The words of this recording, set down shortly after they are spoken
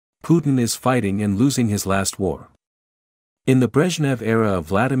Putin is fighting and losing his last war. In the Brezhnev era of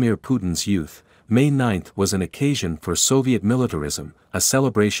Vladimir Putin's youth, May 9 was an occasion for Soviet militarism, a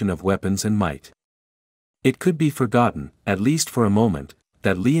celebration of weapons and might. It could be forgotten, at least for a moment,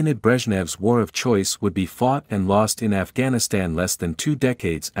 that Leonid Brezhnev's war of choice would be fought and lost in Afghanistan less than 2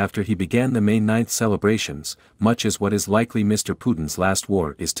 decades after he began the May 9 celebrations, much as what is likely Mr. Putin's last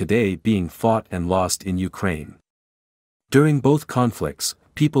war is today being fought and lost in Ukraine. During both conflicts,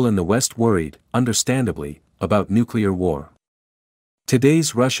 people in the West worried, understandably, about nuclear war.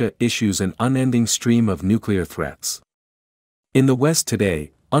 Today's Russia issues an unending stream of nuclear threats. In the West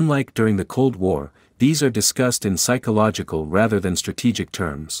today, unlike during the Cold War, these are discussed in psychological rather than strategic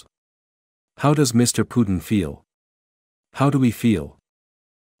terms. How does Mr. Putin feel? How do we feel?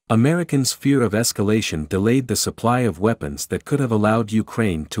 Americans' fear of escalation delayed the supply of weapons that could have allowed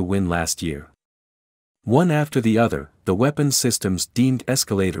Ukraine to win last year. One after the other, the weapons systems deemed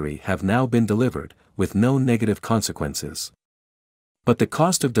escalatory have now been delivered, with no negative consequences. But the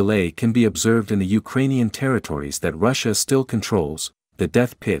cost of delay can be observed in the Ukrainian territories that Russia still controls, the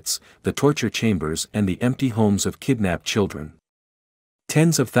death pits, the torture chambers and the empty homes of kidnapped children.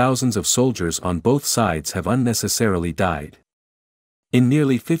 Tens of thousands of soldiers on both sides have unnecessarily died. In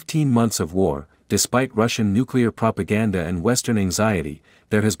nearly 15 months of war, despite Russian nuclear propaganda and Western anxiety,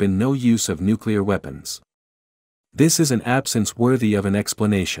 there has been no use of nuclear weapons. This is an absence worthy of an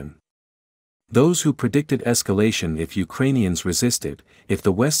explanation. Those who predicted escalation if Ukrainians resisted, if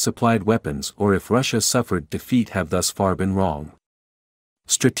the West supplied weapons or if Russia suffered defeat have thus far been wrong.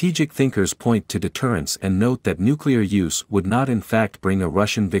 Strategic thinkers point to deterrence and note that nuclear use would not in fact bring a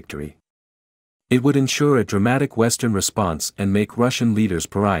Russian victory. It would ensure a dramatic Western response and make Russian leaders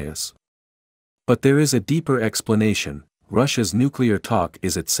pariahs. But there is a deeper explanation: Russia's nuclear talk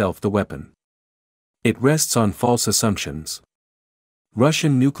is itself the weapon. It rests on false assumptions.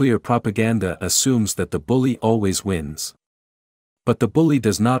 Russian nuclear propaganda assumes that the bully always wins. But the bully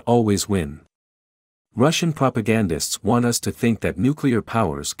does not always win. Russian propagandists want us to think that nuclear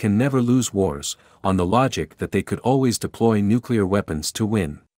powers can never lose wars, on the logic that they could always deploy nuclear weapons to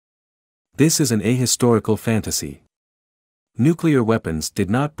win. This is an ahistorical fantasy. Nuclear weapons did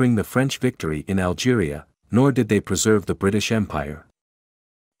not bring the French victory in Algeria, nor did they preserve the British Empire.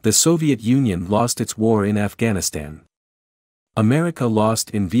 The Soviet Union lost its war in Afghanistan. America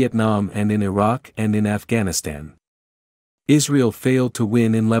lost in Vietnam and in Iraq and in Afghanistan. Israel failed to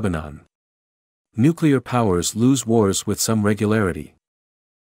win in Lebanon. Nuclear powers lose wars with some regularity.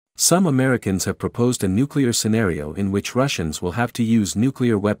 Some Americans have proposed a nuclear scenario in which Russians will have to use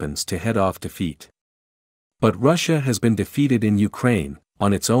nuclear weapons to head off defeat. But Russia has been defeated in Ukraine,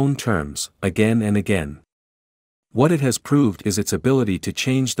 on its own terms, again and again. What it has proved is its ability to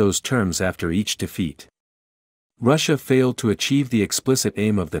change those terms after each defeat. Russia failed to achieve the explicit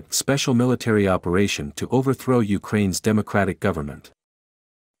aim of the special military operation to overthrow Ukraine's democratic government.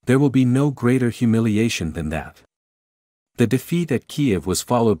 There will be no greater humiliation than that. The defeat at Kiev was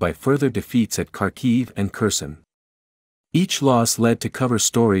followed by further defeats at Kharkiv and Kherson. Each loss led to cover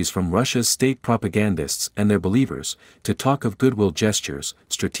stories from Russia's state propagandists and their believers, to talk of goodwill gestures,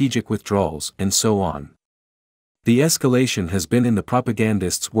 strategic withdrawals, and so on. The escalation has been in the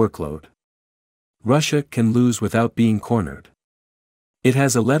propagandists' workload. Russia can lose without being cornered. It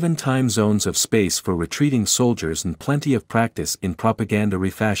has 11 time zones of space for retreating soldiers and plenty of practice in propaganda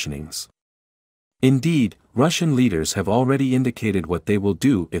refashionings. Indeed, Russian leaders have already indicated what they will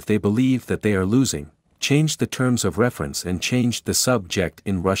do if they believe that they are losing: changed the terms of reference and changed the subject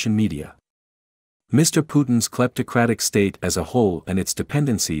in Russian media. Mr. Putin's kleptocratic state as a whole and its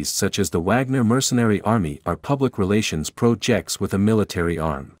dependencies such as the Wagner mercenary army are public relations projects with a military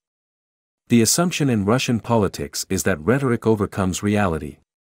arm. The assumption in Russian politics is that rhetoric overcomes reality.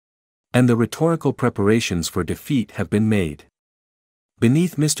 And the rhetorical preparations for defeat have been made.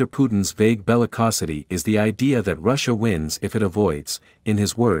 Beneath Mr. Putin's vague bellicosity is the idea that Russia wins if it avoids, in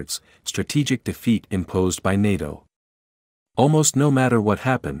his words, strategic defeat imposed by NATO. Almost no matter what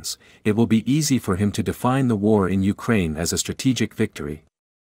happens, it will be easy for him to define the war in Ukraine as a strategic victory.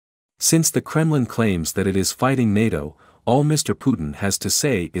 Since the Kremlin claims that it is fighting NATO, all Mr. Putin has to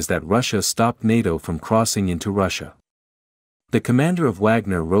say is that Russia stopped NATO from crossing into Russia. The commander of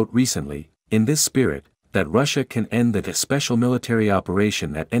Wagner wrote recently, in this spirit, that Russia can end the special military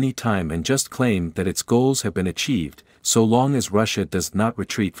operation at any time and just claim that its goals have been achieved, so long as Russia does not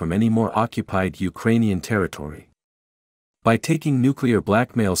retreat from any more occupied Ukrainian territory. By taking nuclear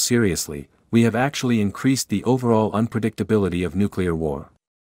blackmail seriously, we have actually increased the overall unpredictability of nuclear war.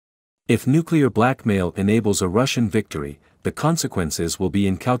 If nuclear blackmail enables a Russian victory, the consequences will be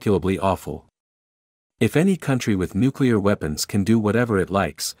incalculably awful. If any country with nuclear weapons can do whatever it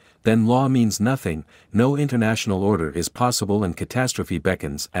likes, then law means nothing, no international order is possible and catastrophe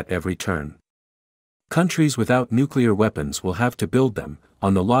beckons at every turn. Countries without nuclear weapons will have to build them,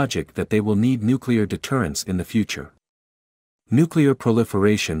 on the logic that they will need nuclear deterrence in the future. Nuclear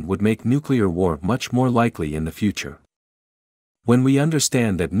proliferation would make nuclear war much more likely in the future. When we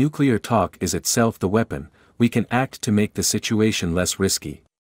understand that nuclear talk is itself the weapon, we can act to make the situation less risky.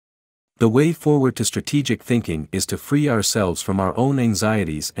 The way forward to strategic thinking is to free ourselves from our own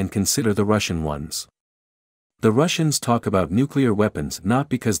anxieties and consider the Russian ones. The Russians talk about nuclear weapons not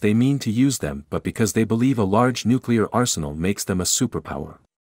because they mean to use them but because they believe a large nuclear arsenal makes them a superpower.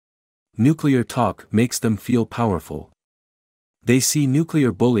 Nuclear talk makes them feel powerful. They see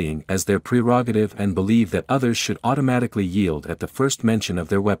nuclear bullying as their prerogative and believe that others should automatically yield at the first mention of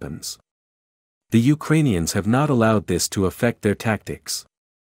their weapons. The Ukrainians have not allowed this to affect their tactics.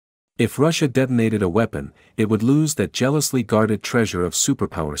 If Russia detonated a weapon, it would lose that jealously guarded treasure of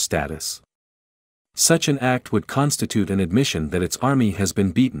superpower status. Such an act would constitute an admission that its army has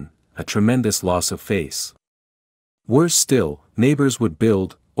been beaten, a tremendous loss of face. Worse still, neighbors would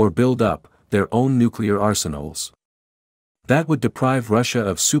build, or build up, their own nuclear arsenals. That would deprive Russia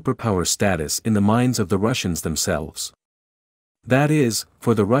of superpower status in the minds of the Russians themselves. That is,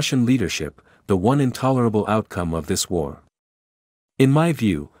 for the Russian leadership, the one intolerable outcome of this war. In my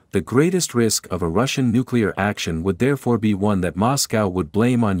view, the greatest risk of a Russian nuclear action would therefore be one that Moscow would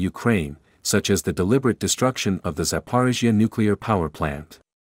blame on Ukraine, such as the deliberate destruction of the Zaporizhzhia nuclear power plant.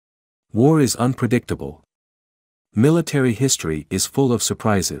 War is unpredictable. Military history is full of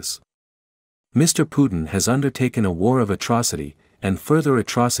surprises. Mr. Putin has undertaken a war of atrocity, and further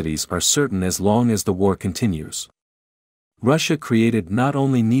atrocities are certain as long as the war continues. Russia created not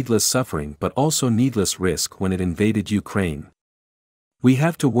only needless suffering but also needless risk when it invaded Ukraine. We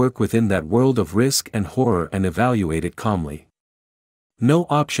have to work within that world of risk and horror and evaluate it calmly. No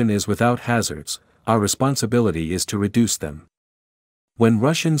option is without hazards, our responsibility is to reduce them. When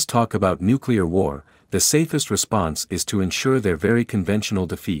Russians talk about nuclear war, the safest response is to ensure their very conventional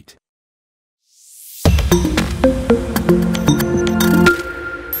defeat.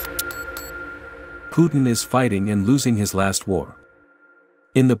 Putin is fighting and losing his last war.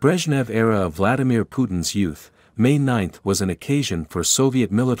 In the Brezhnev era of Vladimir Putin's youth, May 9th was an occasion for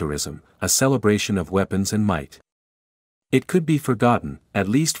Soviet militarism, a celebration of weapons and might. It could be forgotten, at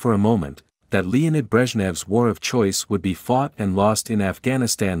least for a moment, that Leonid Brezhnev's war of choice would be fought and lost in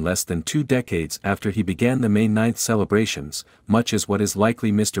Afghanistan less than 2 decades after he began the May 9th celebrations, much as what is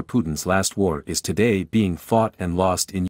likely Mr. Putin's last war is today being fought and lost in